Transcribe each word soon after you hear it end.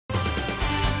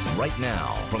right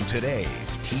now from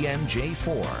today's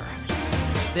TMJ4.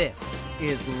 This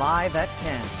is Live at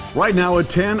 10. Right now at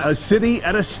 10, a city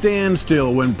at a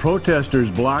standstill when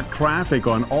protesters blocked traffic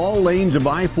on all lanes of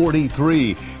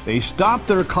I-43. They stopped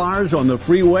their cars on the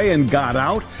freeway and got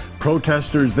out.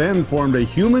 Protesters then formed a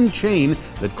human chain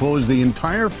that closed the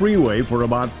entire freeway for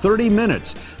about 30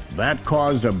 minutes. That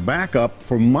caused a backup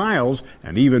for miles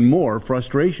and even more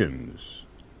frustrations.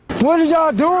 What are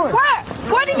y'all doing?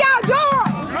 What are y'all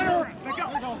doing?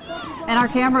 And our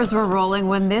cameras were rolling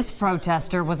when this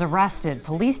protester was arrested.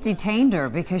 Police detained her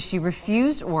because she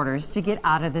refused orders to get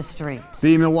out of the street.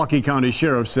 The Milwaukee County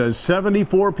Sheriff says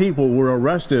 74 people were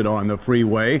arrested on the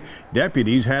freeway.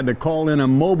 Deputies had to call in a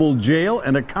mobile jail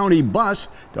and a county bus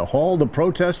to haul the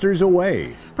protesters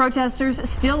away. Protesters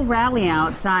still rally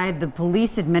outside the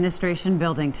police administration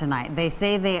building tonight. They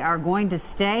say they are going to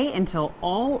stay until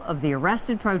all of the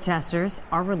arrested protesters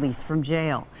are released from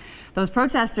jail. Those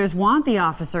protesters want the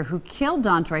officer who killed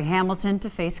Dontre Hamilton to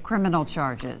face criminal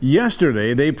charges.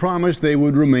 Yesterday, they promised they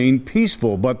would remain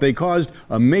peaceful, but they caused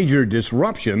a major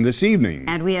disruption this evening.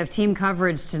 And we have team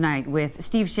coverage tonight with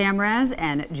Steve Chamraz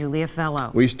and Julia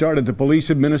Fellow. We start at the police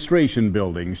administration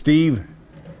building. Steve?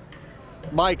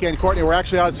 Mike and Courtney, we're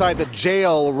actually outside the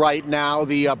jail right now.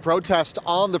 The protest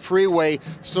on the freeway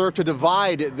served to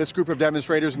divide this group of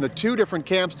demonstrators into two different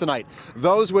camps tonight.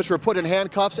 Those which were put in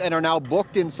handcuffs and are now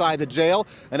booked inside the jail,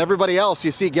 and everybody else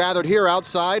you see gathered here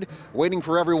outside, waiting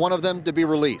for every one of them to be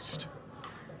released.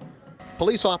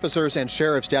 Police officers and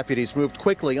sheriff's deputies moved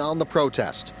quickly on the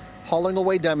protest, hauling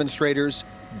away demonstrators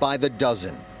by the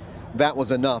dozen. That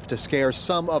was enough to scare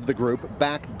some of the group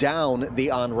back down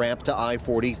the on-ramp to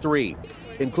I-43,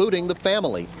 including the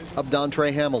family of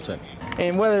Dontre Hamilton.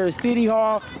 And whether it's City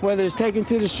Hall, whether it's taken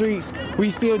to the streets, we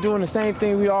still doing the same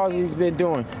thing we always been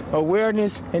doing,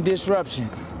 awareness and disruption.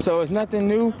 So it's nothing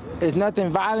new, it's nothing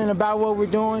violent about what we're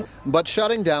doing. But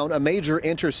shutting down a major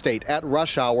interstate at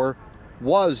rush hour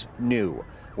was new.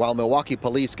 While Milwaukee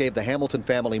police gave the Hamilton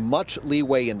family much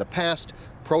leeway in the past,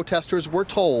 protesters were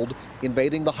told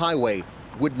invading the highway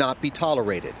would not be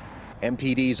tolerated.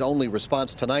 MPD's only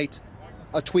response tonight,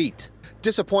 a tweet.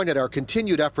 Disappointed our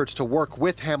continued efforts to work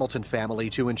with Hamilton family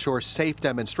to ensure safe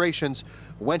demonstrations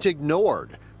went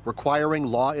ignored, requiring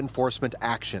law enforcement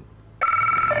action.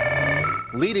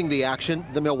 Leading the action,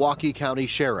 the Milwaukee County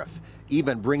Sheriff,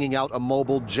 even bringing out a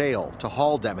mobile jail to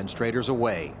haul demonstrators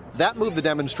away. That moved the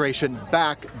demonstration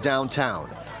back downtown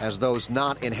as those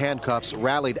not in handcuffs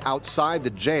rallied outside the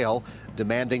jail,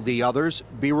 demanding the others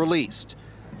be released.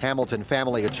 Hamilton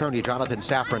family attorney Jonathan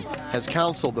Safran has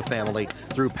counseled the family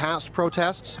through past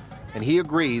protests, and he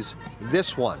agrees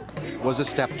this one was a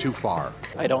step too far.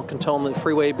 I don't condone the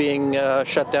freeway being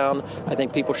shut down. I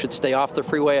think people should stay off the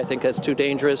freeway. I think that's too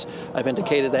dangerous. I've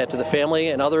indicated that to the family,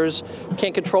 and others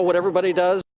can't control what everybody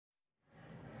does.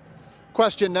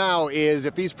 Question now is,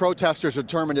 if these protesters are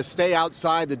determined to stay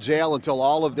outside the jail until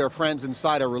all of their friends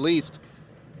inside are released,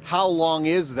 how long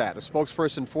is that? A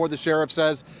spokesperson for the sheriff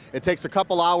says it takes a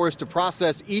couple hours to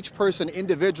process each person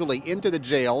individually into the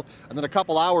jail, and then a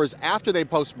couple hours after they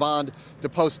post bond to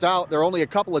post out. There are only a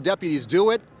couple of deputies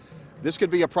do it. This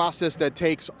could be a process that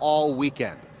takes all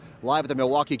weekend. Live at the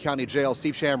Milwaukee County Jail,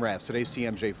 Steve Chamraz, today's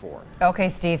TMJ4. Okay,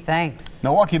 Steve, thanks.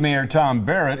 Milwaukee Mayor Tom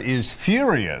Barrett is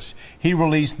furious. He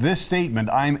released this statement: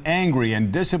 "I'm angry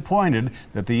and disappointed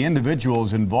that the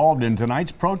individuals involved in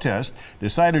tonight's protest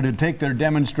decided to take their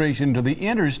demonstration to the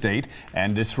interstate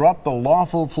and disrupt the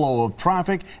lawful flow of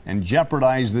traffic and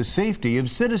jeopardize the safety of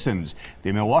citizens."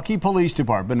 The Milwaukee Police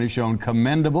Department has shown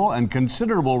commendable and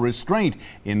considerable restraint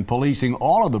in policing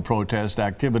all of the protest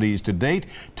activities to date.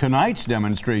 Tonight's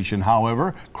demonstration,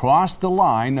 however, crossed the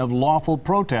line of lawful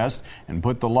protest and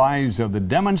put the lives of the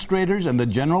demonstrators and the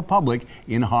general public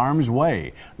in harm's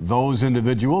way. Those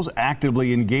individuals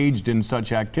actively engaged in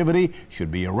such activity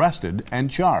should be arrested and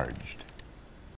charged.